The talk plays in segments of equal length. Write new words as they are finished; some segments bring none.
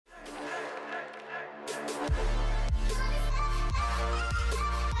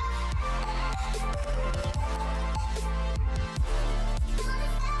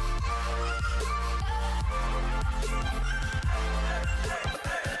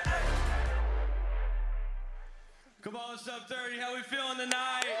Come on, SUB30, how we feeling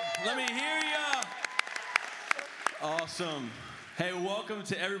tonight? Let me hear ya. Awesome. Hey, welcome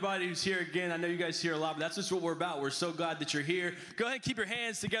to everybody who's here again. I know you guys hear a lot, but that's just what we're about. We're so glad that you're here. Go ahead and keep your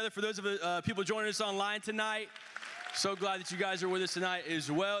hands together for those of people joining us online tonight. So glad that you guys are with us tonight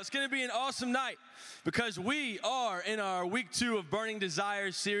as well. It's going to be an awesome night because we are in our week 2 of Burning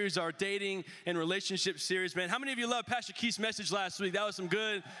Desires series, our dating and relationship series. Man, how many of you loved Pastor Keith's message last week? That was some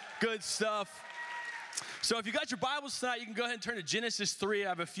good stuff. So if you got your Bibles tonight, you can go ahead and turn to Genesis 3. I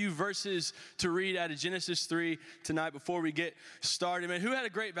have a few verses to read out of Genesis 3 tonight before we get started. Man, who had a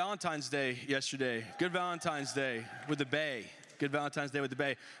great Valentine's Day yesterday? Good Valentine's Day with the Bay. Good Valentine's Day with the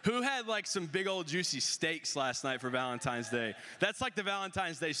Bay. Who had like some big old juicy steaks last night for Valentine's Day? That's like the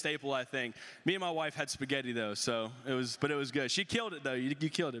Valentine's Day staple, I think. Me and my wife had spaghetti though, so it was good. She killed it though. You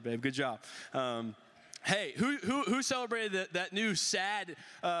killed it, babe. Good job. Hey, who celebrated that new sad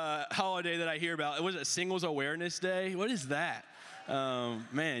holiday that I hear about? Was it Singles Awareness Day? What is that?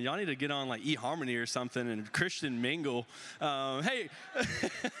 Man, y'all need to get on like eHarmony or something and Christian mingle. Hey,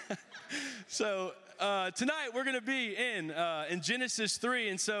 so tonight we're going to be in Genesis 3,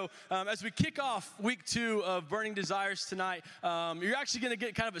 and so as we kick off week 2 of Burning Desires tonight, you're actually going to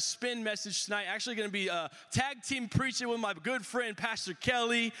get kind of a spin message tonight. Actually going to be tag team preaching with my good friend Pastor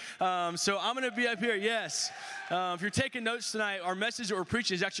Kelly. So I'm going to be up here. Yes. If you're taking notes tonight, our message that we're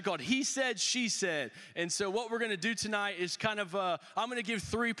preaching is actually called He Said, She Said. And so what we're going to do tonight is kind of, I'm going to give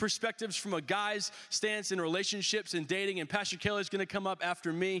 3 perspectives from a guy's stance in relationships and dating, and Pastor Kelly is going to come up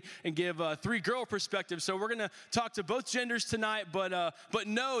after me and give 3 girl perspectives. So we're going to talk to both genders tonight, but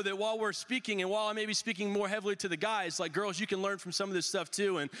know that while we're speaking, and while I may be speaking more heavily to the guys, like girls, you can learn from some of this stuff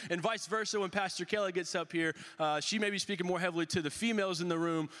too, and vice versa. When Pastor Kelly gets up here, she may be speaking more heavily to the females in the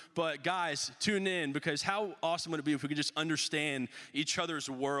room, but guys, tune in, because how awesome would it be if we could just understand each other's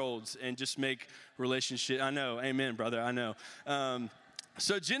worlds and just make relationship. I know, amen, brother, I know.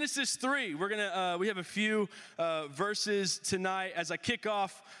 So Genesis 3, we have a few verses tonight as I kick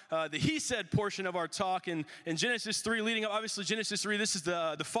off the He Said portion of our talk. And in Genesis 3, leading up, obviously Genesis 3, this is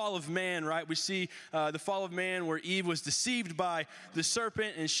the fall of man, right? We see the fall of man where Eve was deceived by the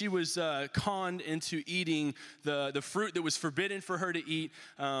serpent and she was conned into eating the fruit that was forbidden for her to eat.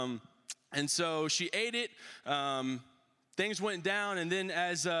 And so she ate it. Things went down, and then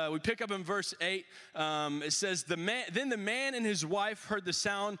as we pick up in verse 8, it says, Then the man and his wife heard the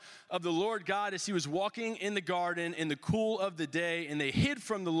sound of the Lord God as he was walking in the garden in the cool of the day, and they hid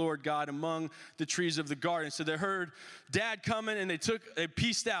from the Lord God among the trees of the garden. So they heard Dad coming, and they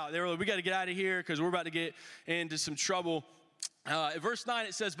pieced out. They were like, we got to get out of here because we're about to get into some trouble. In verse 9,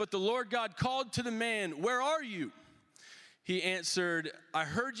 it says, But the Lord God called to the man, Where are you? He answered, I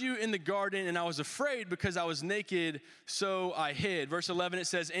heard you in the garden, and I was afraid because I was naked, so I hid. Verse 11, it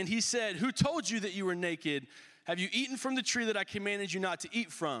says, And he said, Who told you that you were naked? Have you eaten from the tree that I commanded you not to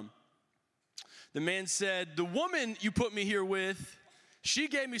eat from? The man said, The woman you put me here with, she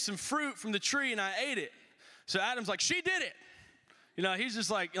gave me some fruit from the tree, and I ate it. So Adam's like, she did it. You know, he's just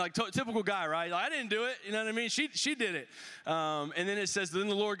like typical guy, right? Like, I didn't do it. You know what I mean? She did it. And then it says, Then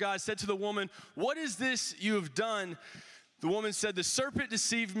the Lord God said to the woman, What is this you have done? The woman said, The serpent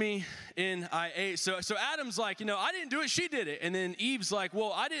deceived me and I ate. So Adam's like, I didn't do it, she did it. And then Eve's like,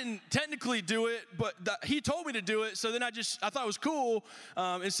 well, I didn't technically do it, but he told me to do it. So then I thought it was cool.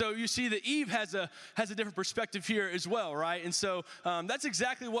 And so you see that Eve has a different perspective here as well, right? And so that's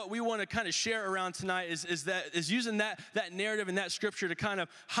exactly what we want to kind of share around tonight is using that narrative and that scripture to kind of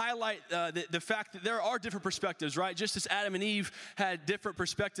highlight the fact that there are different perspectives, right? Just as Adam and Eve had different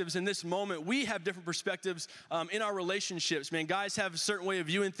perspectives in this moment, we have different perspectives in our relationships. Man, guys have a certain way of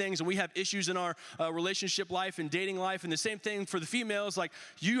viewing things, and we have issues in our relationship life and dating life, and the same thing for the females. Like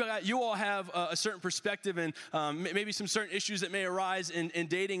you all have a certain perspective, and maybe some certain issues that may arise in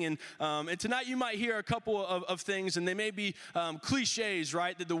dating. And tonight you might hear a couple of things, and they may be cliches,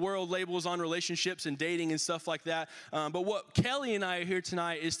 right, that the world labels on relationships and dating and stuff like that. But what Kelly and I are here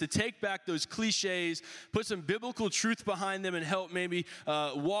tonight is to take back those cliches, put some biblical truth behind them, and help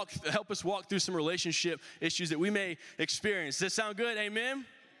us walk through some relationship issues that we may experience. Does that sound good? Amen?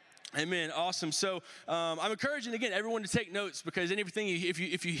 Amen. Awesome. So I'm encouraging, again, everyone to take notes, because anything,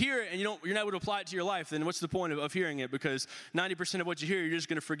 if you hear it and you're not able to apply it to your life, then what's the point of hearing it? Because 90% of what you hear, you're just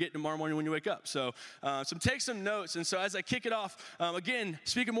going to forget tomorrow morning when you wake up. So take some notes. And so as I kick it off, again,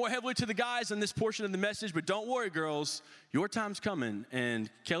 speaking more heavily to the guys on this portion of the message, but don't worry, girls, Your time's coming, and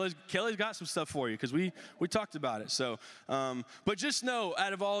Kelly's got some stuff for you because we talked about it. So, but just know,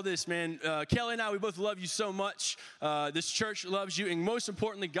 out of all this, man, Kelly and I, we both love you so much. This church loves you, and most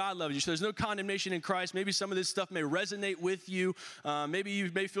importantly, God loves you. So there's no condemnation in Christ. Maybe some of this stuff may resonate with you. Maybe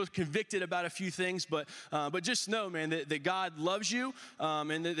you may feel convicted about a few things, but just know, man, that God loves you,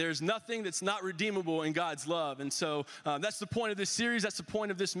 and that there's nothing that's not redeemable in God's love. And so that's the point of this series. That's the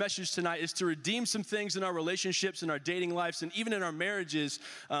point of this message tonight, is to redeem some things in our relationships, in our dating lives, and even in our marriages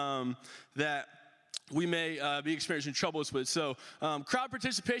that we may be experiencing troubles with. So crowd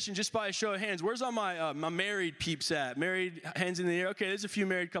participation, just by a show of hands. Where's all my married peeps at? Married, hands in the air. Okay, there's a few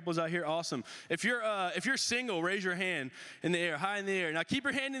married couples out here. Awesome. If you're single, raise your hand in the air, high in the air. Now keep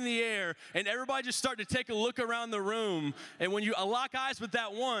your hand in the air, and everybody just start to take a look around the room. And when you lock eyes with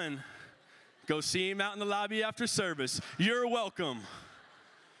that one, go see him out in the lobby after service. You're welcome.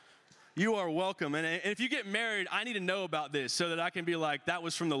 You are welcome. And if you get married, I need to know about this so that I can be like, that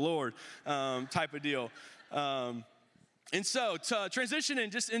was from the Lord type of deal. And so to transition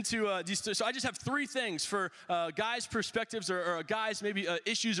just into these, so I just have three things for guys' perspectives or guys' maybe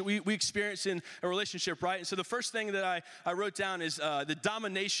issues that we experience in a relationship, right? And so the first thing that I wrote down is the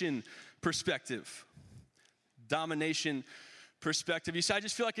domination perspective. Domination perspective. You see, I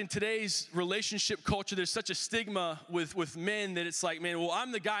just feel like in today's relationship culture, there's such a stigma with men that it's like, man, well,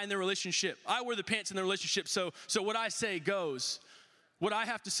 I'm the guy in the relationship. I wear the pants in the relationship, so what I say goes. What I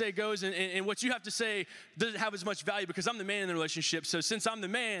have to say goes, and what you have to say doesn't have as much value because I'm the man in the relationship. So since I'm the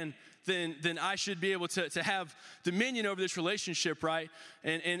man, then I should be able to have dominion over this relationship, right?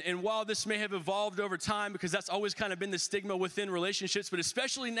 And while this may have evolved over time, because that's always kind of been the stigma within relationships, but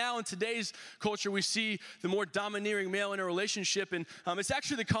especially now in today's culture, we see the more domineering male in a relationship, and it's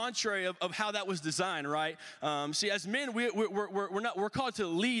actually the contrary of how that was designed, right? See, as men, we're called to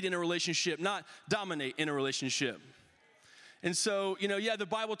lead in a relationship, not dominate in a relationship. And so, the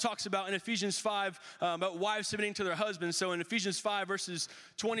Bible talks about in Ephesians 5 about wives submitting to their husbands. So in Ephesians 5 verses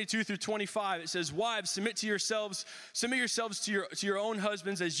 22 through 25, it says, "Wives, submit yourselves to your own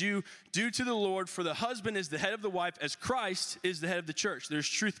husbands as you do to the Lord. For the husband is the head of the wife, as Christ is the head of the church." There's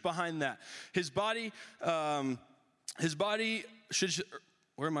truth behind that. His body should.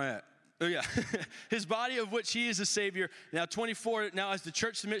 Where am I at? Oh, yeah. His body of which he is the Savior. Now, 24, now as the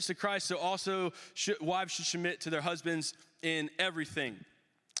church submits to Christ, so also wives should submit to their husbands in everything.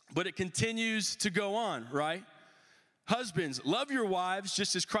 But it continues to go on, right? Husbands, love your wives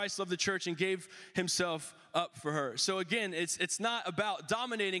just as Christ loved the church and gave himself up for her. So again, it's not about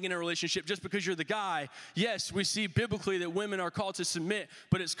dominating in a relationship just because you're the guy. Yes, we see biblically that women are called to submit,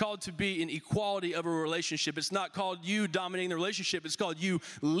 but it's called to be an equality of a relationship. It's not called you dominating the relationship. It's called you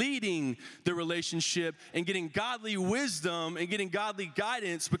leading the relationship and getting godly wisdom and getting godly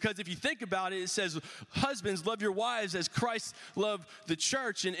guidance. Because if you think about it, it says, husbands, love your wives as Christ loved the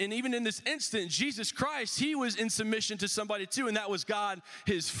church. And even in this instant, Jesus Christ, he was in submission to somebody too, and that was God,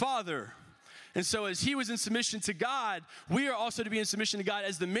 his Father. And so as he was in submission to God, we are also to be in submission to God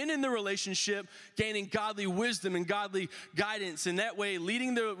as the men in the relationship, gaining godly wisdom and godly guidance, and that way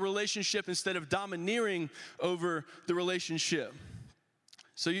leading the relationship instead of domineering over the relationship.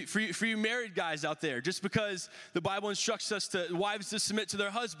 So for you married guys out there, just because the Bible instructs us wives to submit to their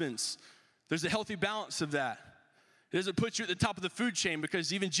husbands, there's a healthy balance of that. It doesn't put you at the top of the food chain,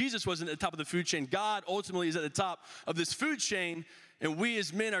 because even Jesus wasn't at the top of the food chain. God ultimately is at the top of this food chain, and we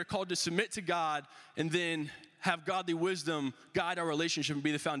as men are called to submit to God and then have godly wisdom guide our relationship and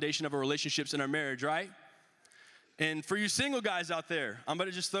be the foundation of our relationships in our marriage, right? And for you single guys out there, I'm going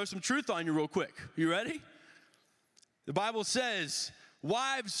to just throw some truth on you real quick. You ready? The Bible says,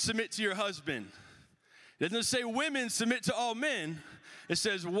 wives, submit to your husband. It doesn't say women submit to all men. It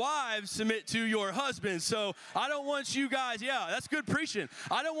says, wives, submit to your husbands. So I don't want you guys, that's good preaching.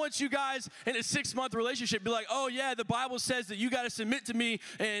 I don't want you guys in a 6-month relationship be like, oh yeah, the Bible says that you got to submit to me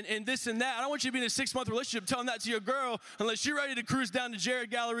and this and that. I don't want you to be in a 6-month relationship telling that to your girl unless you're ready to cruise down to Jared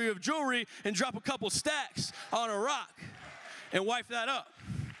Gallery of Jewelry and drop a couple stacks on a rock and wipe that up.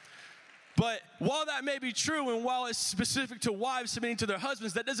 But while that may be true, and while it's specific to wives submitting to their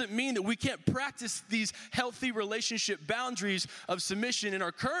husbands, that doesn't mean that we can't practice these healthy relationship boundaries of submission in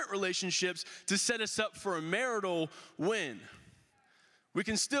our current relationships to set us up for a marital win. We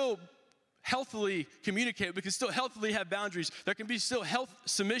can still healthily communicate. We can still healthily have boundaries. There can be still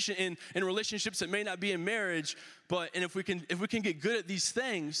submission in relationships that may not be in marriage. But if we can get good at these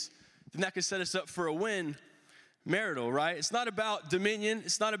things, then that can set us up for a win marital, right? It's not about dominion.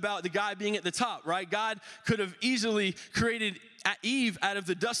 It's not about the guy being at the top, right? God could have easily created Eve out of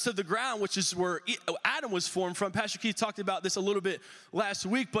the dust of the ground, which is where Adam was formed from. Pastor Keith talked about this a little bit last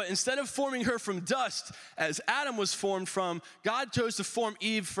week, but instead of forming her from dust as Adam was formed from, God chose to form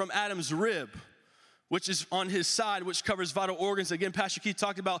Eve from Adam's rib, which is on his side, which covers vital organs. Again, Pastor Keith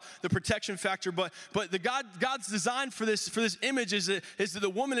talked about the protection factor, but God's design for this image is that the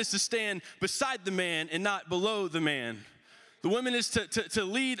woman is to stand beside the man and not below the man. The woman is to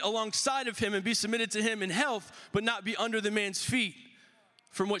lead alongside of him and be submitted to him in health, but not be under the man's feet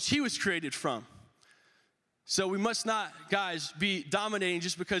from which he was created from. So we must not, guys, be dominating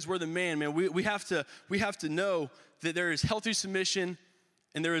just because we're the man, We have to know that there is healthy submission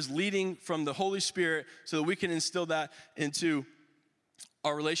and there is leading from the Holy Spirit so that we can instill that into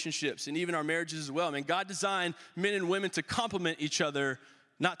our relationships and even our marriages as well. God designed men and women to complement each other,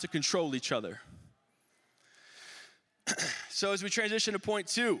 not to control each other. So as we transition to point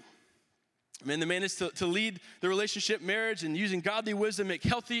 2, the man is to lead the relationship, marriage, and using godly wisdom, make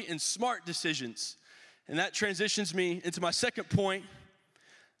healthy and smart decisions. And that transitions me into my second point.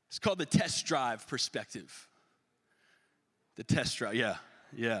 It's called the test drive perspective. The test drive,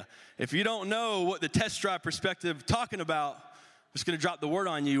 yeah. If you don't know what the test drive perspective talking about, I'm just going to drop the word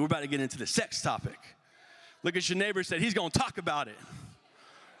on you. We're about to get into the sex topic. Look at your neighbor and say, he's going to talk about it.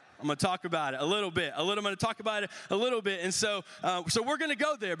 I'm going to talk about it a little bit. I'm going to talk about it a little bit. And so we're going to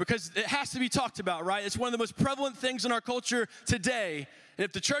go there because it has to be talked about, right? It's one of the most prevalent things in our culture today. And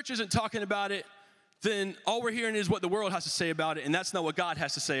if the church isn't talking about it, then all we're hearing is what the world has to say about it, and that's not what God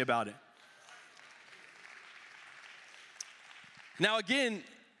has to say about it. Now, again,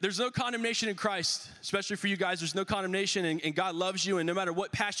 there's no condemnation in Christ, especially for you guys. There's no condemnation, and God loves you, and no matter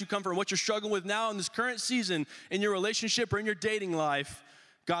what past you come from, what you're struggling with now in this current season, in your relationship or in your dating life,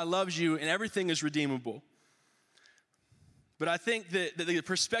 God loves you, and everything is redeemable. But I think that the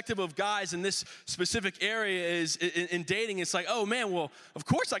perspective of guys in this specific area is in dating, it's like, oh man, well, of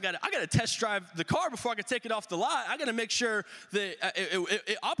course I got to test drive the car before I can take it off the lot. I got to make sure that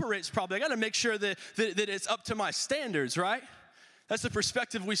it operates properly. I got to make sure that it's up to my standards, right? That's the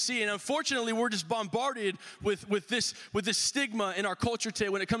perspective we see, and unfortunately, we're just bombarded with this stigma in our culture today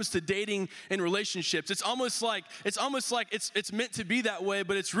when it comes to dating and relationships. It's almost like it's meant to be that way,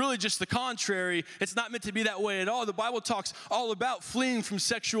 but it's really just the contrary. It's not meant to be that way at all. The Bible talks all about fleeing from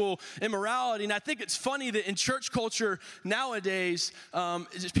sexual immorality, and I think it's funny that in church culture nowadays,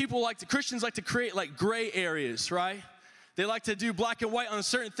 Christians like to create like gray areas, right? They like to do black and white on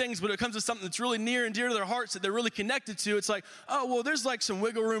certain things, but when it comes to something that's really near and dear to their hearts that they're really connected to, it's like, oh, well, there's like some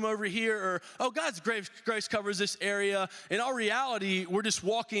wiggle room over here, or, oh, God's grace covers this area. In all reality, we're just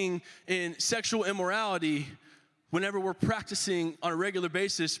walking in sexual immorality whenever we're practicing on a regular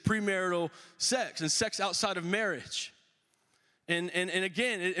basis premarital sex and sex outside of marriage. And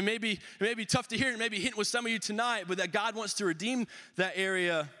again, it may be tough to hear, and it may be hitting with some of you tonight, but that God wants to redeem that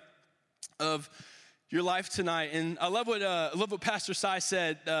area of your life tonight. And I love what Pastor Cy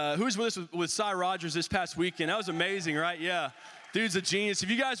said. Who was with us with Cy Rogers this past weekend? That was amazing, right? Yeah. Dude's a genius. If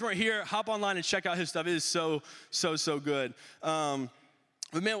you guys weren't here, hop online and check out his stuff. It is so good.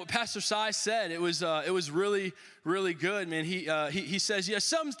 But man, what Pastor Cy said, it was really, really good, man. He says, yes,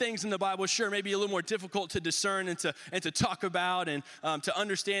 some things in the Bible, sure, maybe a little more difficult to discern and to talk about and to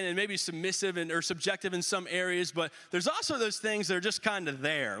understand, and maybe submissive or subjective in some areas. But there's also those things that are just kind of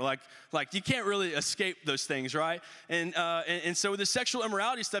there, like you can't really escape those things, right? And so with the sexual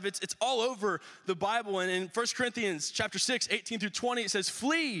immorality stuff, it's all over the Bible. And in 1 Corinthians chapter 6, 18 through 20, it says,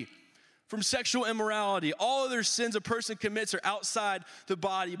 flee from sexual immorality. All other sins a person commits are outside the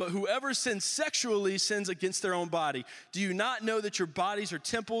body, but whoever sins sexually sins against their own body. Do you not know that your bodies are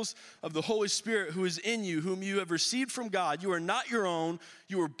temples of the Holy Spirit who is in you, whom you have received from God? You are not your own.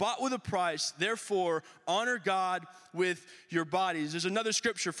 You were bought with a price. Therefore, honor God with your bodies. There's another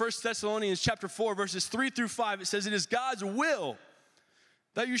scripture, 1 Thessalonians chapter 4, verses 3 through 5. It says, it is God's will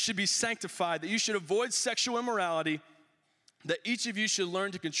that you should be sanctified, that you should avoid sexual immorality, that each of you should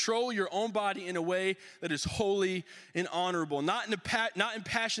learn to control your own body in a way that is holy and honorable, not in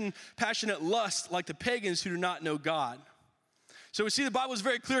passionate lust like the pagans who do not know God. So we see the Bible is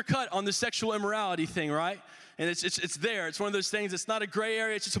very clear cut on the sexual immorality thing, right? And it's there. It's one of those things. It's not a gray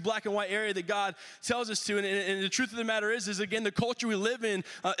area. It's just a black and white area that God tells us to. And the truth of the matter is again, the culture we live in,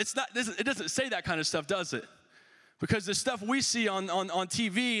 it doesn't say that kind of stuff, does it? Because the stuff we see on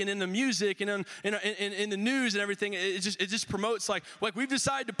TV and in the music and in the news and everything, it just promotes like we've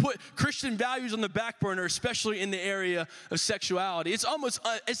decided to put Christian values on the back burner, especially in the area of sexuality. It's almost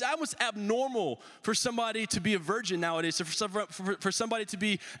abnormal for somebody to be a virgin nowadays, for somebody to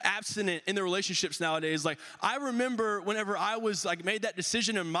be abstinent in their relationships nowadays. Like I remember whenever I was like made that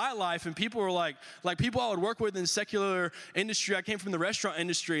decision in my life, and people were like people I would work with in the secular industry. I came from the restaurant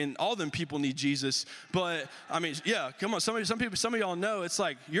industry, and all them people need Jesus. But I mean, yeah, come on. Some of y'all know. It's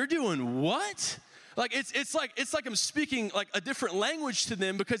like, you're doing what? Like it's like I'm speaking like a different language to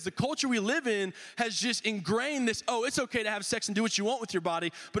them, because the culture we live in has just ingrained this, oh, it's okay to have sex and do what you want with your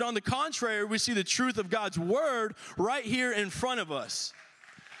body. But on the contrary, we see the truth of God's word right here in front of us.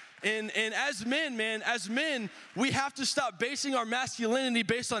 And as men, we have to stop basing our masculinity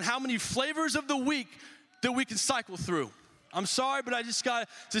based on how many flavors of the week that we can cycle through. I'm sorry, but I just got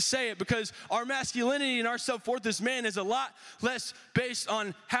to say it, because our masculinity and our self-worth as men is a lot less based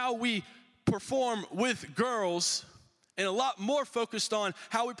on how we perform with girls and a lot more focused on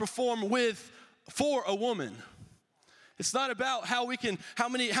how we perform for a woman. It's not about how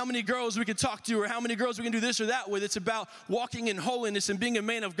many girls we can talk to or how many girls we can do this or that with. It's about walking in holiness and being a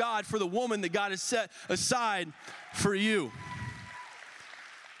man of God for the woman that God has set aside for you.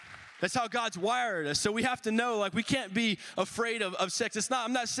 That's how God's wired us. So we have to know, like, we can't be afraid of sex.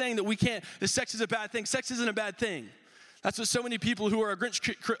 I'm not saying that sex is a bad thing. Sex isn't a bad thing. That's what so many people who are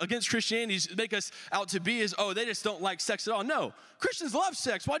against Christianity make us out to be, is, oh, they just don't like sex at all. No, Christians love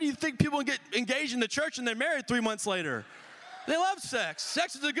sex. Why do you think people get engaged in the church and they're married 3 months later? They love sex.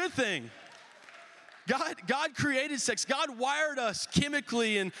 Sex is a good thing. God created sex. God wired us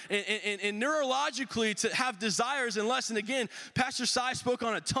chemically and neurologically to have desires and lusts. And again, Pastor Sai spoke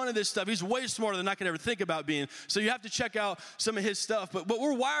on a ton of this stuff. He's way smarter than I could ever think about being. So you have to check out some of his stuff. But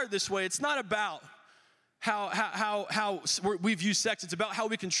we're wired this way. It's not about how we view sex. It's about how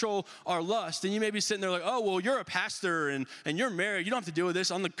we control our lust. And you may be sitting there like, oh, well, you're a pastor and you're married. You don't have to deal with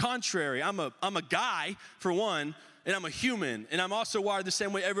this. On the contrary, I'm a guy, for one, and I'm a human. And I'm also wired the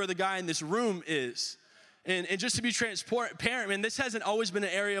same way every other guy in this room is. And just to be transparent, man, this hasn't always been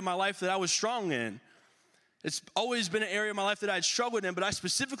an area of my life that I was strong in. It's always been an area of my life that I had struggled in, but I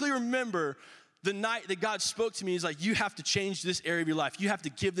specifically remember the night that God spoke to me. He's like, you have to change this area of your life. You have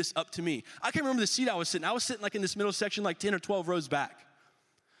to give this up to me. I can remember the seat I was sitting. I was sitting like in this middle section, like 10 or 12 rows back.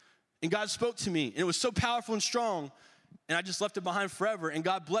 And God spoke to me, and it was so powerful and strong, and I just left it behind forever. And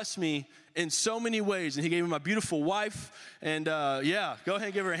God blessed me in so many ways. And he gave me my beautiful wife. And yeah, go ahead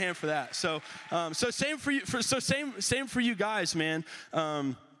and give her a hand for that. So same for you. Same for you guys, man.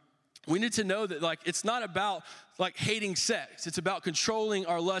 We need to know that, like, it's not about like hating sex. It's about controlling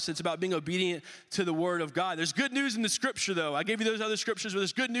our lust. It's about being obedient to the word of God. There's good news in the scripture, though. I gave you those other scriptures, but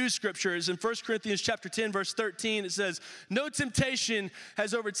there's good news scriptures. In 1 Corinthians chapter 10, verse 13, it says, no temptation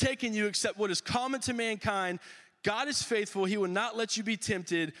has overtaken you except what is common to mankind. God is faithful. He will not let you be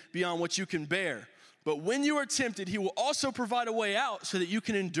tempted beyond what you can bear. But when you are tempted, he will also provide a way out so that you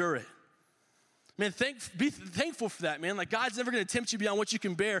can endure it. Man, be thankful for that, man. Like, God's never going to tempt you beyond what you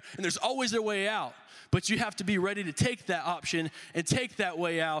can bear, and there's always a way out. But you have to be ready to take that option and take that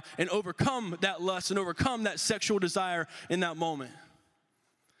way out and overcome that lust and overcome that sexual desire in that moment.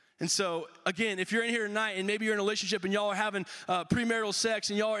 And so, again, if you're in here tonight and maybe you're in a relationship and y'all are having premarital sex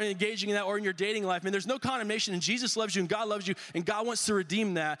and y'all are engaging in that, or in your dating life, man, there's no condemnation, and Jesus loves you and God loves you and God wants to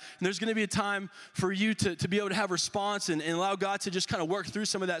redeem that. And there's going to be a time for you to be able to have response and allow God to just kind of work through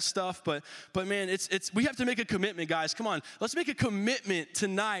some of that stuff. But man, we have to make a commitment, guys. Come on, let's make a commitment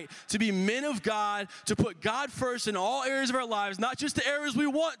tonight to be men of God, to put God first in all areas of our lives, not just the areas we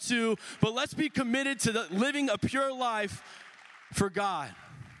want to, but let's be committed to living a pure life for God.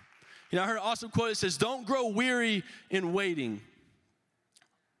 You know, I heard an awesome quote that says, don't grow weary in waiting.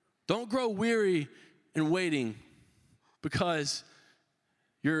 Don't grow weary in waiting, because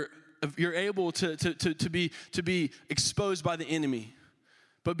you're able to be exposed by the enemy.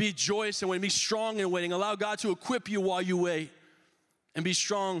 But be joyous and wait, be strong in waiting. Allow God to equip you while you wait, and be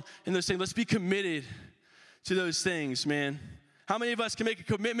strong in those things. Let's be committed to those things, man. How many of us can make a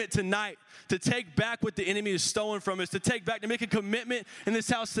commitment tonight to take back what the enemy has stolen from us, to make a commitment in this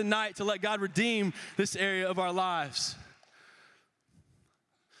house tonight to let God redeem this area of our lives?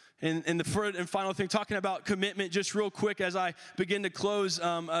 And the third and final thing, talking about commitment, just real quick as I begin to close,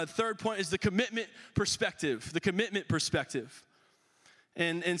 third point is the commitment perspective, the commitment perspective.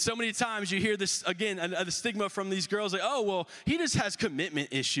 And so many times you hear this, again, the stigma from these girls, like, oh, well, he just has commitment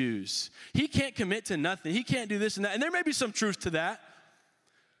issues. He can't commit to nothing. He can't do this and that. And there may be some truth to that.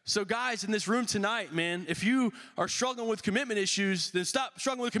 So guys in this room tonight, man, if you are struggling with commitment issues, then stop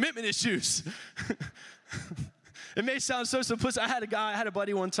struggling with commitment issues. It may sound so simplistic. I had a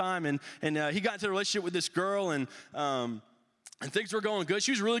buddy one time, and he got into a relationship with this girl, and things were going good.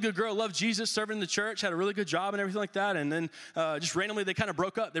 She was a really good girl, loved Jesus, serving in the church, had a really good job and everything like that. And then just randomly, they kind of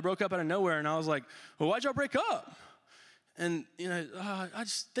broke up. They broke up out of nowhere, and I was like, well, why'd y'all break up? And,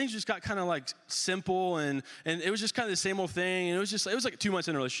 things just got kind of like simple, and it was just kind of the same old thing. And it was like 2 months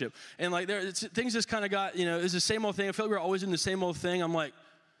in a relationship. And like things just kind of got, it was the same old thing. I felt like we were always doing the same old thing. I'm like,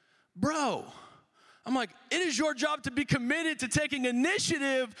 bro, it is your job to be committed to taking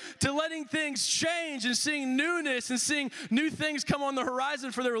initiative, to letting things change and seeing newness and seeing new things come on the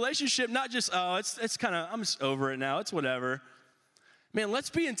horizon for the relationship, not just, it's kind of, I'm just over it now, it's whatever. Man, let's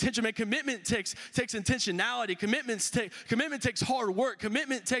be intentional. Man, commitment takes intentionality. Commitment takes hard work.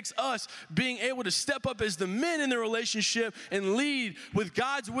 Commitment takes us being able to step up as the men in the relationship and lead with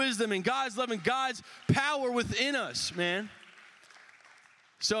God's wisdom and God's love and God's power within us, man.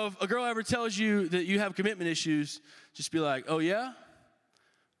 So if a girl ever tells you that you have commitment issues, just be like, oh yeah?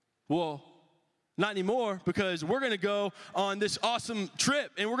 Well, not anymore, because we're going to go on this awesome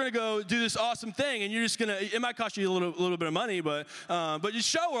trip, and we're going to go do this awesome thing, and you're just going to, it might cost you a little bit of money, but just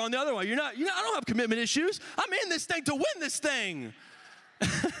show her on the other one. I don't have commitment issues. I'm in this thing to win this thing.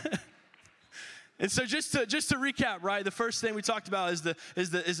 And so just to recap, right, the first thing we talked about is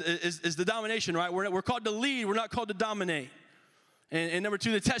the domination, right? We're called to lead. We're not called to dominate. And number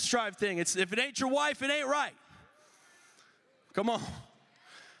 2, the test drive thing. It's if it ain't your wife, it ain't right. Come on.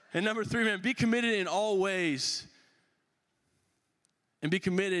 And number 3, man, be committed in all ways. And be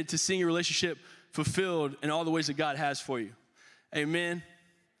committed to seeing your relationship fulfilled in all the ways that God has for you. Amen.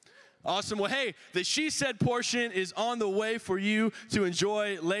 Awesome. Well, hey, the She Said portion is on the way for you to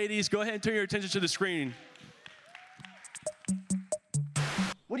enjoy. Ladies, go ahead and turn your attention to the screen.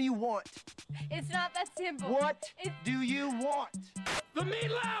 What do you want? It's not that simple. What do you want? The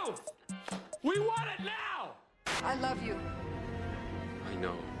meatloaf! We want it now! I love you. I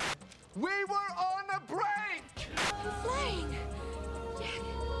know. We were on a break! The flying.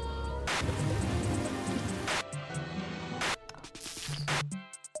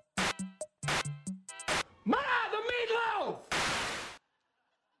 Ma, the meatloaf!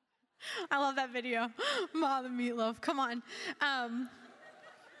 I love that video. Ma, the meatloaf. Come on.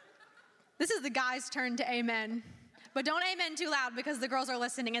 This is the guys' turn to amen. But don't amen too loud, because the girls are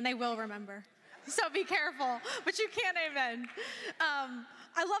listening and they will remember. So be careful, but you can't amen.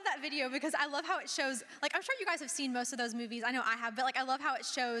 I love that video because I love how it shows, like, I'm sure you guys have seen most of those movies. I know I have, but like, I love how it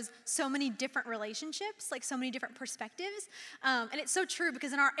shows so many different relationships, like so many different perspectives. And it's so true,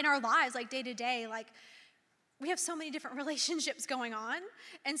 because in our lives, like day to day, like we have so many different relationships going on.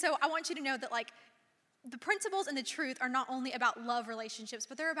 And so I want you to know that, like, the principles and the truth are not only about love relationships,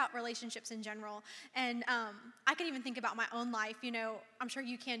 but they're about relationships in general. And I can even think about my own life. I'm sure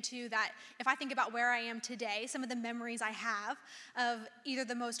you can too, that if I think about where I am today, some of the memories I have of either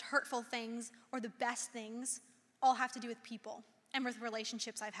the most hurtful things or the best things all have to do with people and with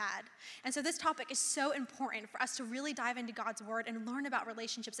relationships I've had. And so this topic is so important for us to really dive into God's word and learn about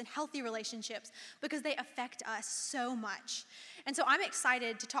relationships and healthy relationships, because they affect us so much. And so I'm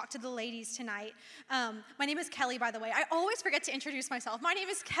excited to talk to the ladies tonight. My name is Kelly, by the way. I always forget to introduce myself. My name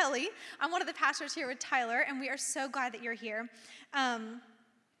is Kelly. I'm one of the pastors here with Tyler, and we are so glad that you're here.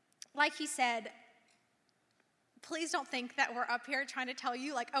 Like he said, please don't think that we're up here trying to tell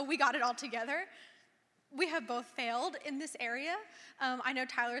you, like, oh, we got it all together. We have both failed in this area. I know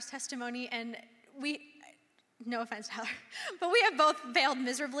Tyler's testimony, and no offense, Tyler, but we have both failed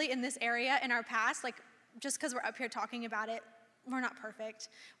miserably in this area in our past. Like, just because we're up here talking about it, we're not perfect.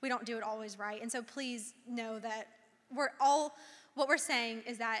 We don't do it always right. And so please know that what we're saying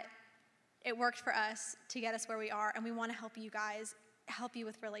is that it worked for us to get us where we are, and we want to help you guys, help you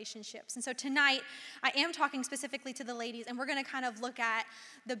with relationships. And so tonight, I am talking specifically to the ladies, and we're going to kind of look at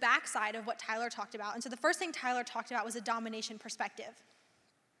the backside of what Tyler talked about. And so the first thing Tyler talked about was a domination perspective.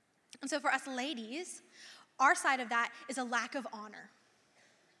 And so for us ladies, our side of that is a lack of honor.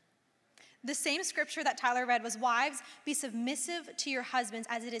 The same scripture that Tyler read was, wives, be submissive to your husbands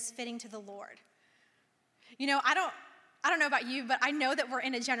as it is fitting to the Lord. I don't know about you, but I know that we're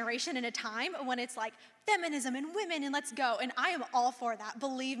in a generation and a time when it's like feminism and women and let's go. And I am all for that.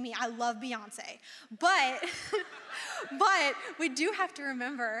 Believe me, I love Beyonce. But we do have to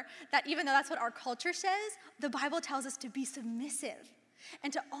remember that even though that's what our culture says, the Bible tells us to be submissive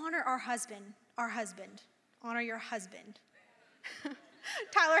and to honor our husband. Honor your husband.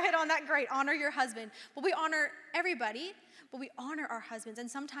 Tyler hit on that great. Honor your husband. But we honor everybody, but we honor our husbands. And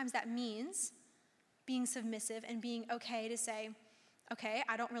sometimes that means being submissive and being okay to say, okay,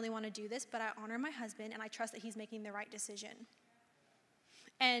 I don't really want to do this, but I honor my husband and I trust that he's making the right decision.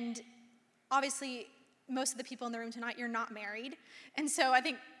 And obviously, most of the people in the room tonight, you're not married. And so I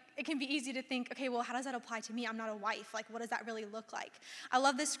think it can be easy to think, okay, well, how does that apply to me? I'm not a wife. Like, what does that really look like? I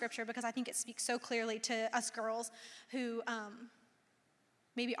love this scripture because I think it speaks so clearly to us girls who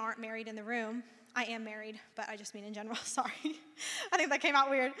maybe aren't married in the room. I am married, but I just mean in general. Sorry. I think that came out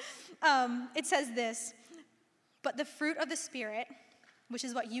weird. It says this, but the fruit of the Spirit, which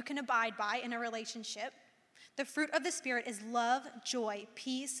is what you can abide by in a relationship, the fruit of the Spirit is love, joy,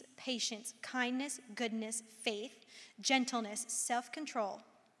 peace, patience, kindness, goodness, faith, gentleness, self-control.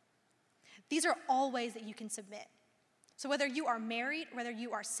 These are all ways that you can submit. So whether you are married, whether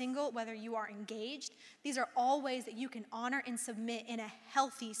you are single, whether you are engaged, these are all ways that you can honor and submit in a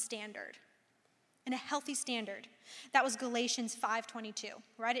healthy standard. In a healthy standard. That was Galatians 5:22.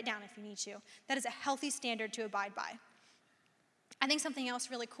 Write it down if you need to. That is a healthy standard to abide by. I think something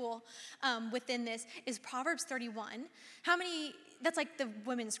else really cool within this is Proverbs 31. That's like the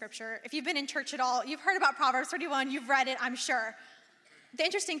women's scripture. If you've been in church at all, you've heard about Proverbs 31, you've read it, I'm sure. The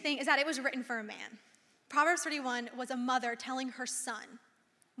interesting thing is that it was written for a man. Proverbs 31 was a mother telling her son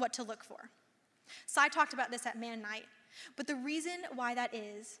what to look for. So I talked about this at Man Night, but the reason why that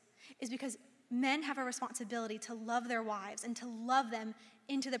is because men have a responsibility to love their wives and to love them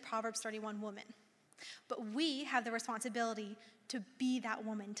into the Proverbs 31 woman. But we have the responsibility to be that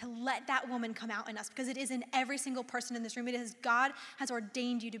woman, to let that woman come out in us, because it is in every single person in this room. It is God has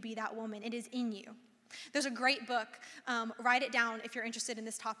ordained you to be that woman. It is in you. There's a great book, write it down if you're interested in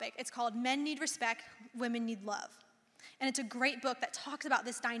this topic. It's called Men Need Respect, Women Need Love. And it's a great book that talks about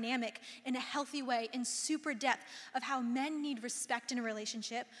this dynamic in a healthy way, in super depth, of how men need respect in a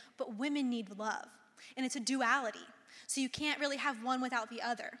relationship, but women need love. And it's a duality. So you can't really have one without the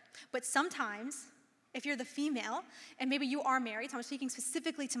other. But sometimes, if you're the female, and maybe you are married, so I'm speaking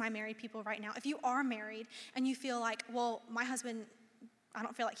specifically to my married people right now. If you are married and you feel like, well, my husband, I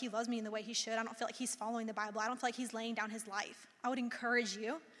don't feel like he loves me in the way he should. I don't feel like he's following the Bible. I don't feel like he's laying down his life. I would encourage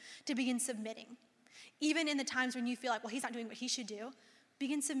you to begin submitting. Even in the times when you feel like, well, he's not doing what he should do,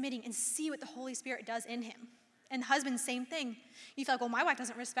 begin submitting and see what the Holy Spirit does in him. And husbands, same thing. You feel like, well, my wife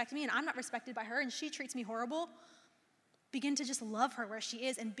doesn't respect me and I'm not respected by her and she treats me horrible. Begin to just love her where she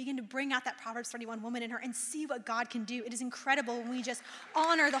is and begin to bring out that Proverbs 31 woman in her and see what God can do. It is incredible when we just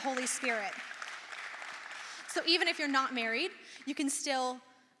honor the Holy Spirit. So even if you're not married, you can still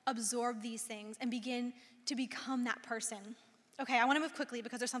absorb these things and begin to become that person. Okay, I want to move quickly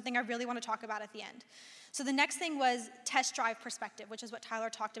because there's something I really want to talk about at the end. So the next thing was test drive perspective, which is what Tyler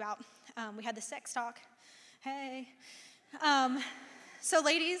talked about. We had the sex talk. Hey. So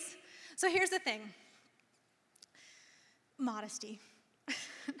ladies, so here's the thing. Modesty.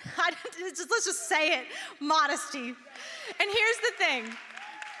 Let's just say it. Modesty. And here's the thing.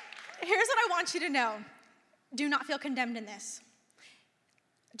 Here's what I want you to know. Do not feel condemned in this.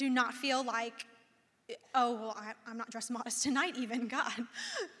 Do not feel like, oh, well, I'm not dressed modest tonight even, God.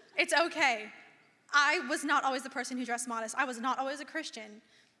 It's okay. I was not always the person who dressed modest. I was not always a Christian.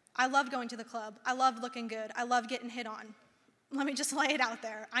 I loved going to the club. I loved looking good. I loved getting hit on. Let me just lay it out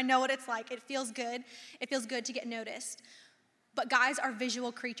there. I know what it's like. It feels good. It feels good to get noticed. But guys are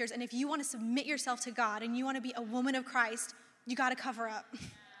visual creatures, and if you want to submit yourself to God and you want to be a woman of Christ, you got to cover up.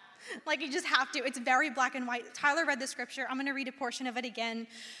 Like, you just have to. It's very black and white. Tyler read the scripture. I'm going to read a portion of it again.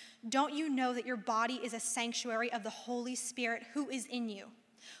 Don't you know that your body is a sanctuary of the Holy Spirit who is in you,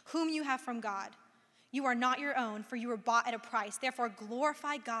 whom you have from God? You are not your own, for you were bought at a price. Therefore,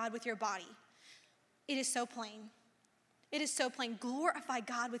 glorify God with your body. It is so plain. It is so plain. Glorify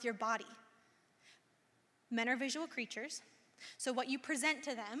God with your body. Men are visual creatures, so what you present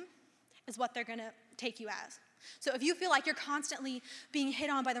to them is what they're going to take you as. So if you feel like you're constantly being hit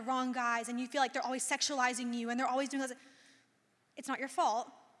on by the wrong guys and you feel like they're always sexualizing you and they're always doing this, it's not your fault.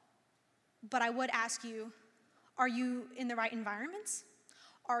 But I would ask you, are you in the right environments?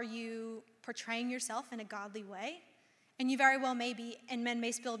 Are you portraying yourself in a godly way? And you very well may be, and men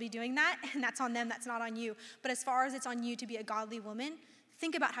may still be doing that, and that's on them, that's not on you. But as far as it's on you to be a godly woman,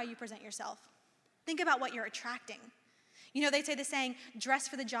 think about how you present yourself. Think about what you're attracting. You know, they say the saying, dress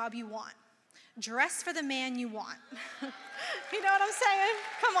for the job you want. Dress for the man you want. You know what I'm saying?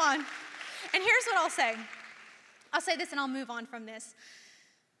 Come on. And here's what I'll say. I'll say this and I'll move on from this.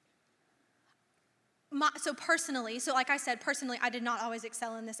 So like I said, personally, I did not always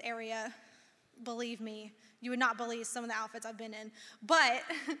excel in this area. Believe me, you would not believe some of the outfits I've been in. But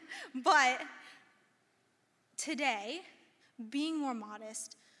today, being more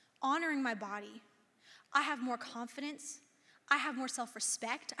modest, honoring my body, I have more confidence. I have more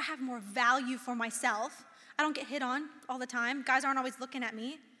self-respect. I have more value for myself. I don't get hit on all the time. Guys aren't always looking at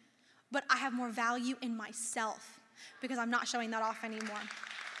me. But I have more value in myself because I'm not showing that off anymore.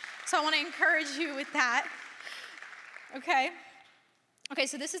 So I want to encourage you with that. Okay? Okay,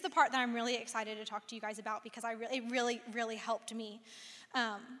 so this is the part that I'm really excited to talk to you guys about because it really helped me.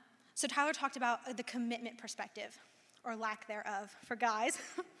 So Tyler talked about the commitment perspective, or lack thereof, for guys.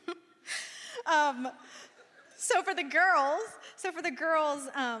 So for the girls,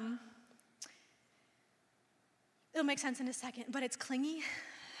 it'll make sense in a second, but it's clingy.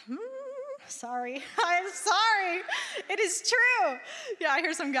 Sorry, I'm sorry. It is true. Yeah, I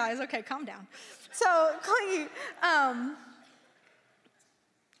hear some guys. Okay, calm down. So clingy. I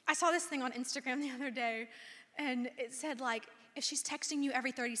saw this thing on Instagram the other day, and it said, like, if she's texting you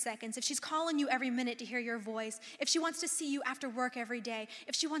every 30 seconds, if she's calling you every minute to hear your voice, if she wants to see you after work every day,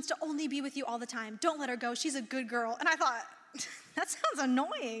 if she wants to only be with you all the time, don't let her go. She's a good girl. And I thought, that sounds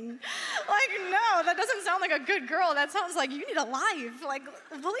annoying. Like, no, that doesn't sound like a good girl. That sounds like you need a life. Like,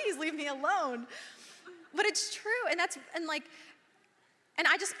 please leave me alone. But it's true, I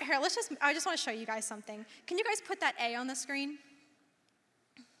just want to show you guys something. Can you guys put that A on the screen?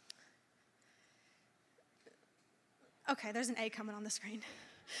 Okay, there's an A coming on the screen.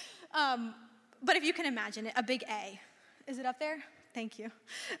 But if you can imagine it, a big A. Is it up there? Thank you.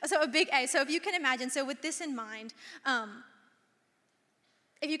 So a big A. So if you can imagine, so with this in mind,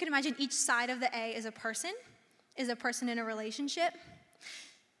 if you can imagine each side of the A is a person in a relationship,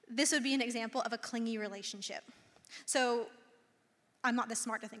 this would be an example of a clingy relationship. So I'm not this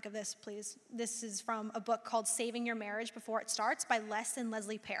smart to think of this, please. This is from a book called Saving Your Marriage Before It Starts by Les and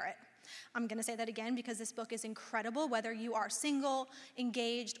Leslie Parrott. I'm going to say that again because this book is incredible. Whether you are single,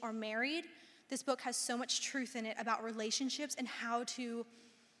 engaged, or married, this book has so much truth in it about relationships and how to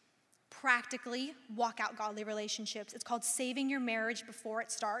practically walk out godly relationships. It's called Saving Your Marriage Before It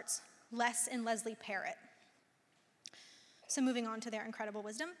Starts, Les and Leslie Parrott. So moving on to their incredible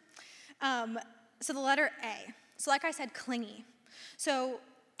wisdom. So the letter A. So like I said, clingy. So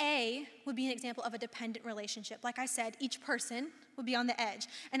A would be an example of a dependent relationship. Like I said, each person would be on the edge.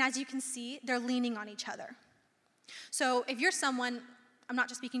 And as you can see, they're leaning on each other. So if you're someone, I'm not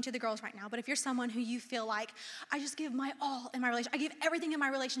just speaking to the girls right now, but if you're someone who you feel like, I just give my all in my relationship, I give everything in my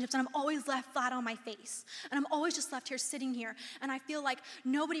relationships, and I'm always left flat on my face, and I'm always just left here sitting here, and I feel like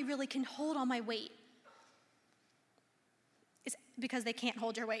nobody really can hold all my weight. It's because they can't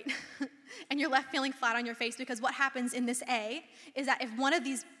hold your weight. And you're left feeling flat on your face because what happens in this A is that if one of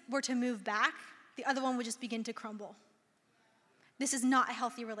these were to move back, the other one would just begin to crumble. This is not a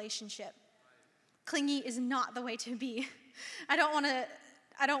healthy relationship. Clingy is not the way to be. I don't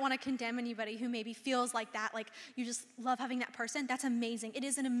want to condemn anybody who maybe feels like that, like you just love having that person. That's amazing. It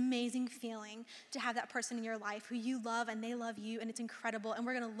is an amazing feeling to have that person in your life who you love and they love you, and it's incredible. And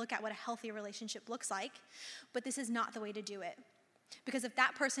we're going to look at what a healthy relationship looks like, but this is not the way to do it. Because if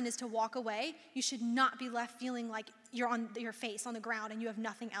that person is to walk away, you should not be left feeling like you're on your face on the ground and you have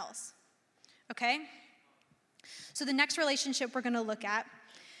nothing else. Okay? So the next relationship we're going to look at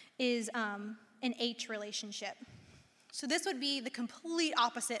is an H relationship. So this would be the complete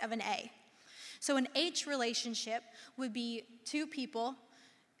opposite of an A. So an H relationship would be two people,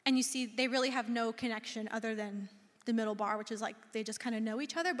 and you see they really have no connection other than the middle bar, which is like they just kind of know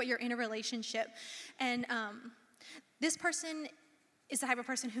each other, but you're in a relationship. And this person is the type of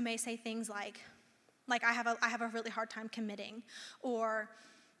person who may say things like I have a really hard time committing, or,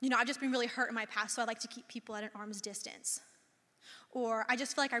 I've just been really hurt in my past, so I like to keep people at an arm's distance. Or I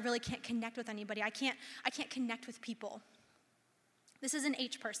just feel like I really can't connect with anybody. I can't connect with people. This is an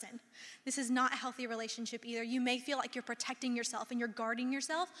H person. This is not a healthy relationship either. You may feel like you're protecting yourself and you're guarding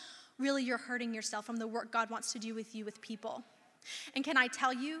yourself. Really, you're hurting yourself from the work God wants to do with you with people. And can I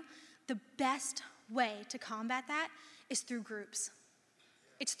tell you, the best way to combat that is through groups.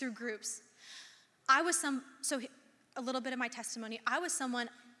 It's through groups. So a little bit of my testimony,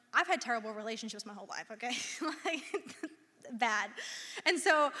 I've had terrible relationships my whole life, okay? Bad. And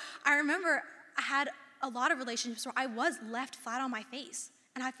so I remember I had a lot of relationships where I was left flat on my face.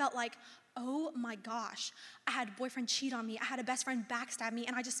 And I felt like, oh my gosh, I had a boyfriend cheat on me. I had a best friend backstab me.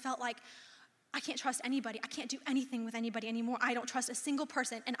 And I just felt like I can't trust anybody. I can't do anything with anybody anymore. I don't trust a single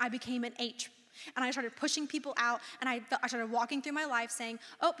person. And I became an H. And I started pushing people out. And I started walking through my life saying,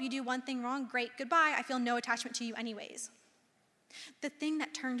 oh, you do one thing wrong, great, goodbye. I feel no attachment to you anyways. The thing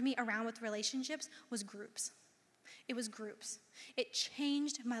that turned me around with relationships was groups. It was groups. It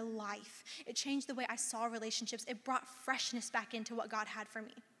changed my life. It changed the way I saw relationships. It brought freshness back into what God had for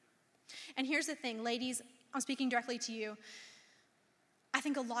me. And here's the thing, ladies, I'm speaking directly to you. I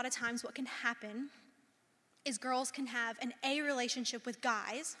think a lot of times what can happen is girls can have an A relationship with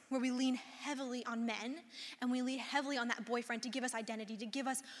guys where we lean heavily on men and we lean heavily on that boyfriend to give us identity, to give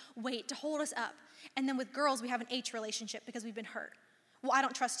us weight, to hold us up. And then with girls, we have an H relationship because we've been hurt. Well, I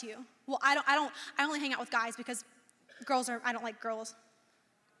don't trust you. Well, I only hang out with guys because I don't like girls.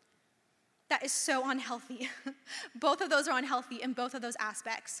 That is so unhealthy. Both of those are unhealthy in both of those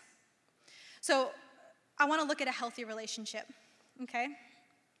aspects. So I want to look at a healthy relationship, okay?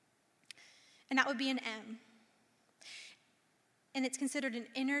 And that would be an M. And it's considered an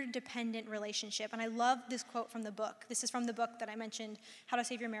interdependent relationship. And I love this quote from the book. This is from the book that I mentioned, How to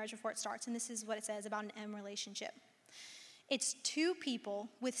Save Your Marriage Before It Starts. And this is what it says about an M relationship. It's two people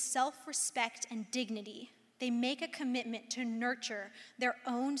with self-respect and dignity. They make a commitment to nurture their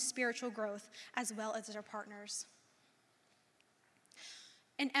own spiritual growth as well as their partners.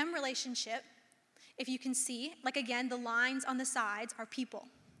 An M relationship, if you can see, like again, the lines on the sides are people.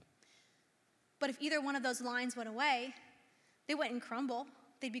 But if either one of those lines went away, they wouldn't crumble.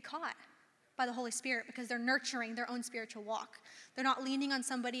 They'd be caught by the Holy Spirit because they're nurturing their own spiritual walk. They're not leaning on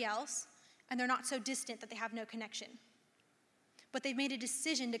somebody else, and they're not so distant that they have no connection. But they've made a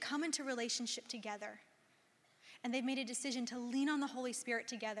decision to come into relationship together. And they've made a decision to lean on the Holy Spirit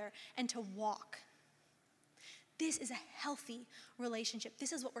together and to walk. This is a healthy relationship.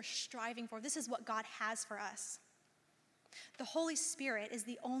 This is what we're striving for. This is what God has for us. The Holy Spirit is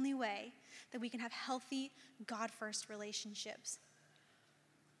the only way that we can have healthy, God-first relationships.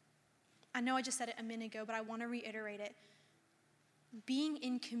 I know I just said it a minute ago, but I want to reiterate it. Being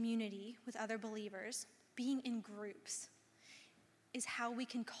in community with other believers, being in groups, is how we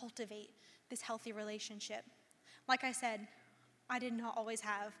can cultivate this healthy relationship. Like I said, I did not always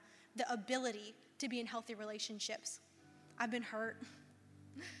have the ability to be in healthy relationships. I've been hurt.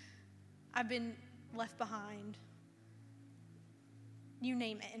 I've been left behind. You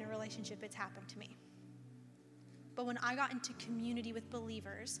name it, in a relationship, it's happened to me. But when I got into community with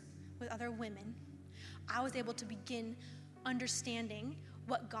believers, with other women, I was able to begin understanding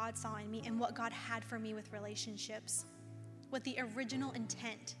what God saw in me and what God had for me with relationships, what the original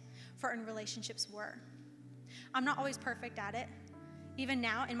intent for in relationships were. I'm not always perfect at it. Even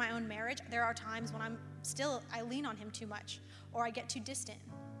now, in my own marriage, there are times when I lean on him too much, or I get too distant.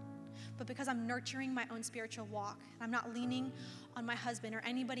 But because I'm nurturing my own spiritual walk, and I'm not leaning on my husband or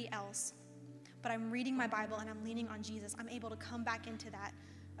anybody else, but I'm reading my Bible and I'm leaning on Jesus, I'm able to come back into that.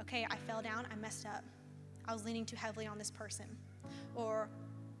 Okay, I fell down, I messed up. I was leaning too heavily on this person. Or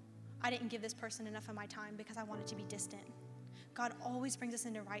I didn't give this person enough of my time because I wanted to be distant. God always brings us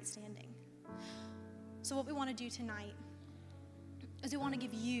into right standing. So what we want to do tonight is we want to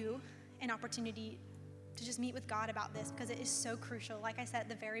give you an opportunity to just meet with God about this, because it is so crucial. Like I said at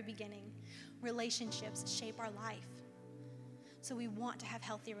the very beginning, relationships shape our life. So we want to have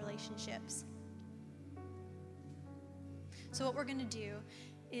healthy relationships. So what we're going to do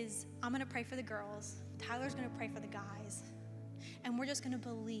is I'm going to pray for the girls. Tyler's going to pray for the guys. And we're just going to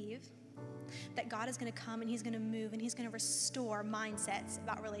believe that God is going to come and he's going to move and he's going to restore mindsets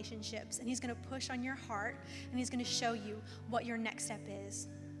about relationships. And he's going to push on your heart and he's going to show you what your next step is.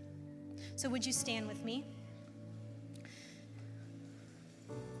 So would you stand with me?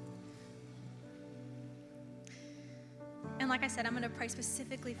 And like I said, I'm going to pray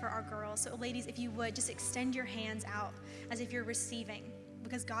specifically for our girls. So ladies, if you would, just extend your hands out as if you're receiving,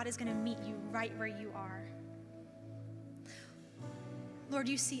 because God is going to meet you right where you are. Lord,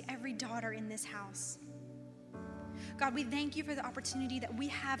 you see every daughter in this house. God, we thank you for the opportunity that we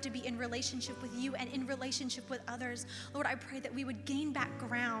have to be in relationship with you and in relationship with others. Lord, I pray that we would gain back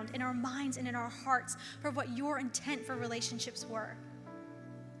ground in our minds and in our hearts for what your intent for relationships were.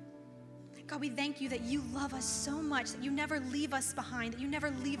 God, we thank you that you love us so much, that you never leave us behind, that you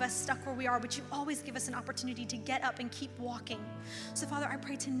never leave us stuck where we are, but you always give us an opportunity to get up and keep walking. So, Father, I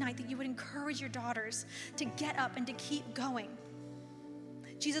pray tonight that you would encourage your daughters to get up and to keep going.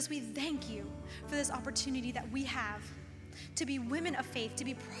 Jesus, we thank you for this opportunity that we have to be women of faith, to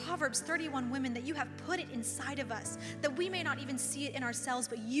be Proverbs 31 women, that you have put it inside of us, that we may not even see it in ourselves,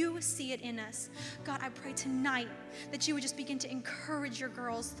 but you see it in us. God, I pray tonight that you would just begin to encourage your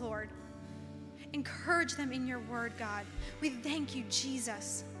girls, Lord. Encourage them in your word, God. We thank you,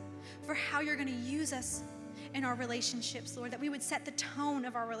 Jesus, for how you're going to use us in our relationships, Lord, that we would set the tone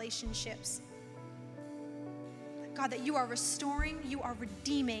of our relationships. God, that you are restoring, you are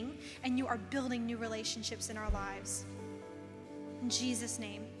redeeming, and you are building new relationships in our lives. In Jesus'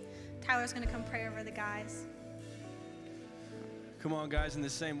 name. Tyler's going to come pray over the guys. Come on, guys, in the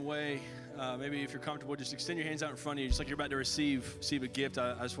same way, maybe if you're comfortable, just extend your hands out in front of you, just like you're about to receive a gift.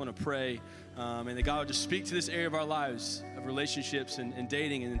 I just want to pray, and that God will just speak to this area of our lives, of relationships and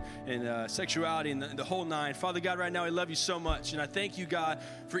dating and sexuality and the whole nine. Father God, right now, I love you so much, and I thank you, God,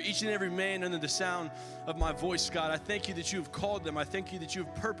 for each and every man under the sound of my voice, God. I thank you that you have called them. I thank you that you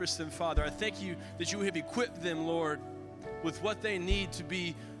have purposed them, Father. I thank you that you have equipped them, Lord, with what they need to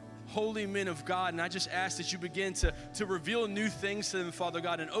be holy men of God. And I just ask that you begin to reveal new things to them, Father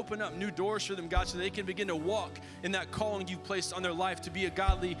God, and open up new doors for them, God, so they can begin to walk in that calling you've placed on their life to be a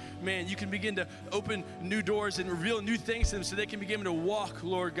godly man. You can begin to open new doors and reveal new things to them so they can begin to walk,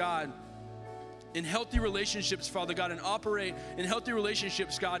 Lord God, in healthy relationships, Father God, and operate in healthy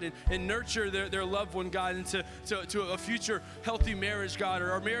relationships, God, and nurture their loved one, God, into to a future healthy marriage, God,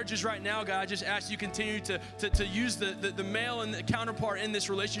 or our marriages right now, God. I just ask you continue to use the male and the counterpart in this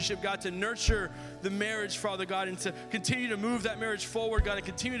relationship, God, to nurture the marriage, Father God, and to continue to move that marriage forward, God, and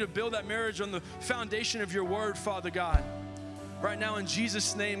continue to build that marriage on the foundation of your word, Father God. Right now, in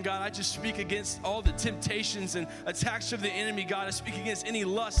Jesus' name, God, I just speak against all the temptations and attacks of the enemy, God. I speak against any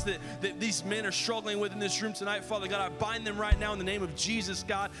lust that these men are struggling with in this room tonight, Father God. I bind them right now in the name of Jesus,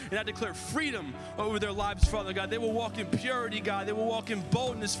 God, and I declare freedom over their lives, Father God. They will walk in purity, God. They will walk in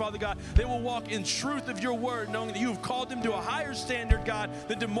boldness, Father God. They will walk in truth of your word, knowing that you have called them to a higher standard, God,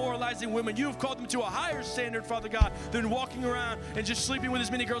 than demoralizing women. You have called them to a higher standard, Father God, than walking around and just sleeping with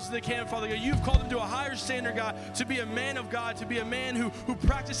as many girls as they can, Father God. You've called them to a higher standard, God, to be a man of God, to be a man who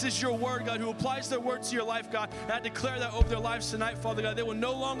practices your word, God, who applies their word to your life, God. And I declare that over their lives tonight, Father God. They will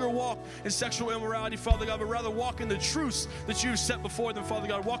no longer walk in sexual immorality, Father God, but rather walk in the truths that you've set before them, Father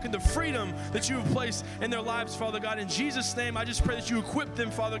God. Walk in the freedom that you have placed in their lives, Father God. In Jesus' name, I just pray that you equip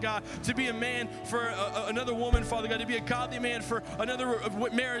them, Father God, to be a man for another woman, Father God, to be a godly man for another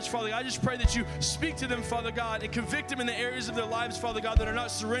marriage, Father God. I just pray that you speak to them, Father God, and convict them in the areas of their lives, Father God, that are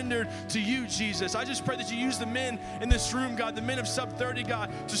not surrendered to you, Jesus. I just pray that you use the men in this room, God, the men of SUB30,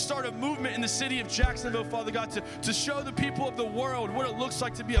 God, to start a movement in the city of Jacksonville, Father God, to show the people of the world what it looks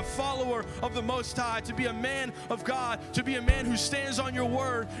like to be a follower of the Most High, to be a man of God, to be a man who stands on your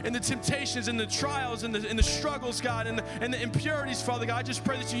word in the temptations and the trials and the struggles, God, and the impurities, Father God. I just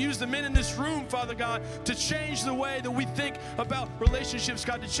pray that you use the men in this room, Father God, to change the way that we think about relationships,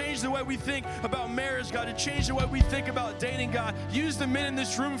 God, to change the way we think about marriage, God, to change the way we think about dating, God. Use the men in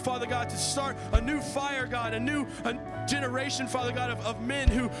this room, Father God, to start a new fire, God, a new generation, Father God, of men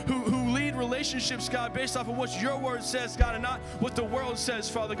who lead relationships, God, based off of what your word says, God, and not what the world says,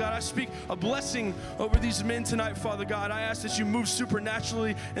 Father God. I speak a blessing over these men tonight, Father God. I ask that you move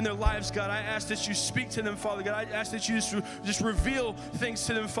supernaturally in their lives, God. I ask that you speak to them, Father God. I ask that you just reveal things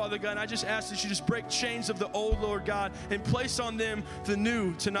to them, Father God. And I just ask that you just break chains of the old, Lord God, and place on them the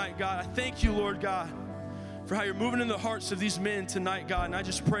new tonight, God. I thank you, Lord God, for how you're moving in the hearts of these men tonight, God. And I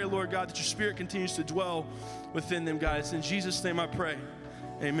just pray, Lord God, that your spirit continues to dwell within them, God. It's in Jesus' name I pray.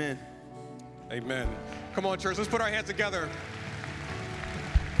 Amen. Amen. Come on, church, let's put our hands together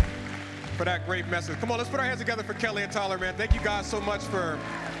for that great message. Come on, let's put our hands together for Kelly and Tyler, man. Thank you guys so much for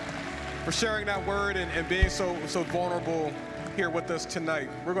sharing that word and being so vulnerable here with us tonight.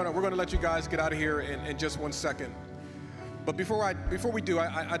 We're gonna let you guys get out of here in just 1 second. But before we do,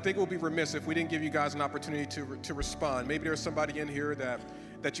 I think it would be remiss if we didn't give you guys an opportunity to respond. Maybe there's somebody in here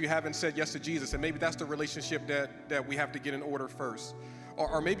that you haven't said yes to Jesus, and maybe that's the relationship that we have to get in order first.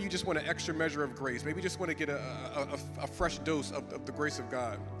 Or maybe you just want an extra measure of grace. Maybe you just want to get a fresh dose of the grace of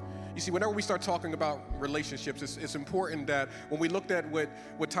God. You see, whenever we start talking about relationships, it's important that when we looked at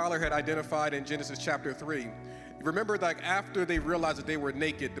what Tyler had identified in Genesis chapter 3, remember, like, after they realized that they were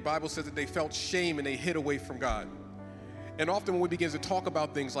naked, the Bible says that they felt shame and they hid away from God. And often when we begin to talk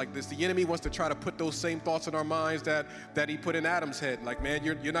about things like this, the enemy wants to try to put those same thoughts in our minds that he put in Adam's head. Like, man,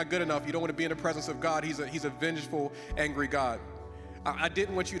 you're not good enough. You don't want to be in the presence of God. He's a vengeful, angry God. I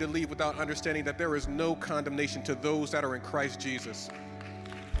didn't want you to leave without understanding that there is no condemnation to those that are in Christ Jesus.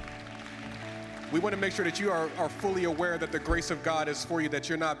 We want to make sure that you are fully aware that the grace of God is for you, that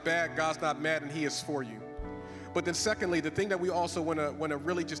you're not bad, God's not mad, and he is for you. But then secondly, the thing that we also want to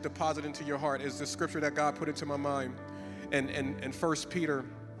really just deposit into your heart is the scripture that God put into my mind in 1 Peter,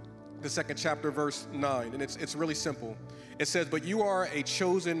 the 2nd chapter, verse 9. And it's really simple. It says, but you are a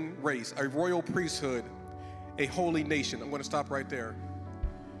chosen race, a royal priesthood, a holy nation. I'm going to stop right there.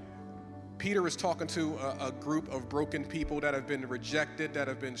 Peter is talking to a group of broken people that have been rejected, that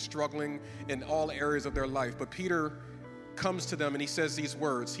have been struggling in all areas of their life. But Peter comes to them and he says these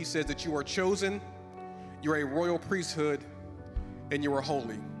words. He says that you are chosen, you're a royal priesthood, and you are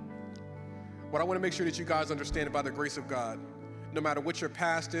holy. What I want to make sure that you guys understand by the grace of God, no matter what your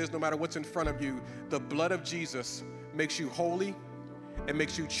past is, no matter what's in front of you, the blood of Jesus makes you holy, it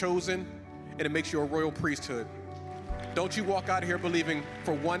makes you chosen, and it makes you a royal priesthood. Don't you walk out of here believing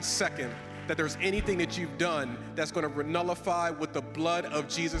for 1 second that there's anything that you've done that's going to nullify what the blood of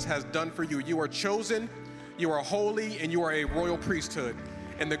Jesus has done for you. You are chosen, you are holy, and you are a royal priesthood,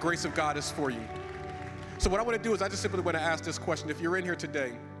 and the grace of God is for you. So what I want to do is I just simply want to ask this question. If you're in here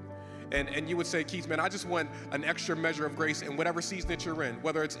today and you would say, Keith, man, I just want an extra measure of grace in whatever season that you're in,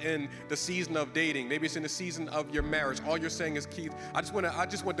 whether it's in the season of dating, maybe it's in the season of your marriage. All you're saying is, Keith, I just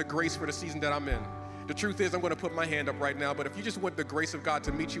want the grace for the season that I'm in. The truth is, I'm going to put my hand up right now, but if you just want the grace of God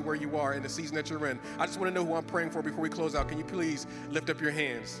to meet you where you are in the season that you're in, I just want to know who I'm praying for before we close out. Can you please lift up your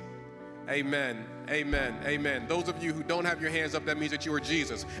hands? Amen, amen, amen. Those of you who don't have your hands up, that means that you are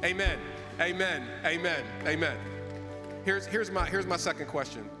Jesus. Amen, amen, amen, amen. Here's my second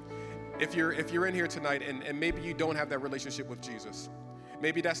question. If you're in here tonight and maybe you don't have that relationship with Jesus,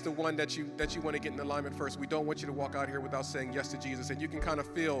 maybe that's the one that you want to get in alignment first. We don't want you to walk out here without saying yes to Jesus, and you can kind of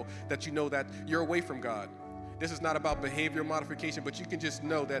feel that you know that you're away from God. This is not about behavior modification, but you can just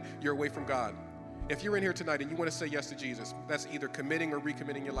know that you're away from God. If you're in here tonight and you want to say yes to Jesus, that's either committing or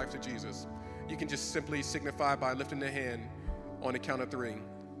recommitting your life to Jesus. You can just simply signify by lifting the hand on the count of 3.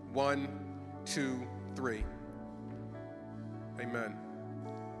 1, 2, 3. Amen.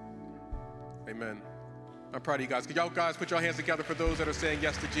 Amen. I'm proud of you guys. Can y'all guys put your hands together for those that are saying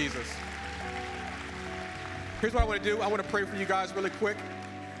yes to Jesus? Here's what I want to do. I want to pray for you guys really quick.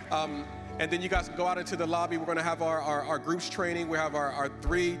 And then you guys can go out into the lobby. We're going to have our groups training. We have our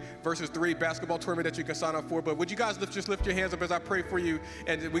 3 versus 3 basketball tournament that you can sign up for. But would you guys just lift your hands up as I pray for you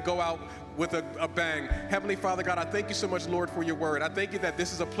and we go out with a bang. Heavenly Father, God, I thank you so much, Lord, for your word. I thank you that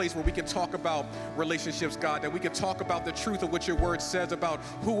this is a place where we can talk about relationships, God, that we can talk about the truth of what your word says about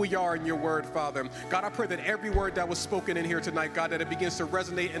who we are in your word, Father. God, I pray that every word that was spoken in here tonight, God, that it begins to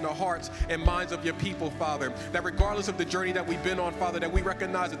resonate in the hearts and minds of your people, Father. That regardless of the journey that we've been on, Father, that we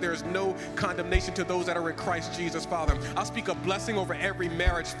recognize that there is no condemnation to those that are in Christ Jesus, Father. I speak a blessing over every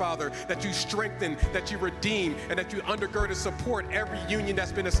marriage, Father, that you strengthen, that you redeem, and that you undergird and support every union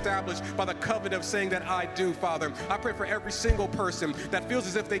that's been established by the covenant of saying that I do, Father. I pray for every single person that feels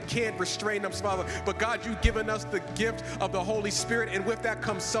as if they can't restrain themselves, Father, but God, you've given us the gift of the Holy Spirit, and with that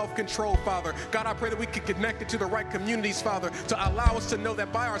comes self-control, Father. God, I pray that we can connect it to the right communities, Father, to allow us to know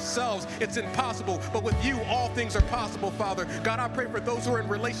that by ourselves it's impossible, but with you all things are possible, Father. God, I pray for those who are in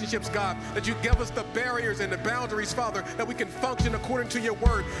relationships, God, that you give us the barriers and the boundaries, Father, that we can function according to your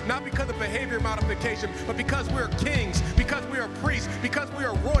word, not because of behavior modification, but because we're kings, because we are priests, because we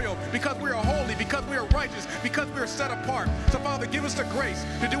are royal, because we are holy, because we are righteous, because we are set apart. So, Father, give us the grace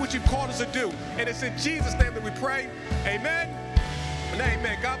to do what you've called us to do. And it's in Jesus' name that we pray. Amen and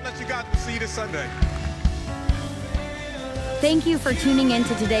amen. God bless you guys. We'll see you this Sunday. Thank you for tuning in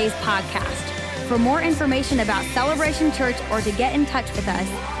to today's podcast. For more information about Celebration Church or to get in touch with us,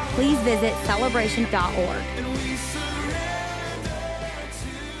 please visit celebration.org.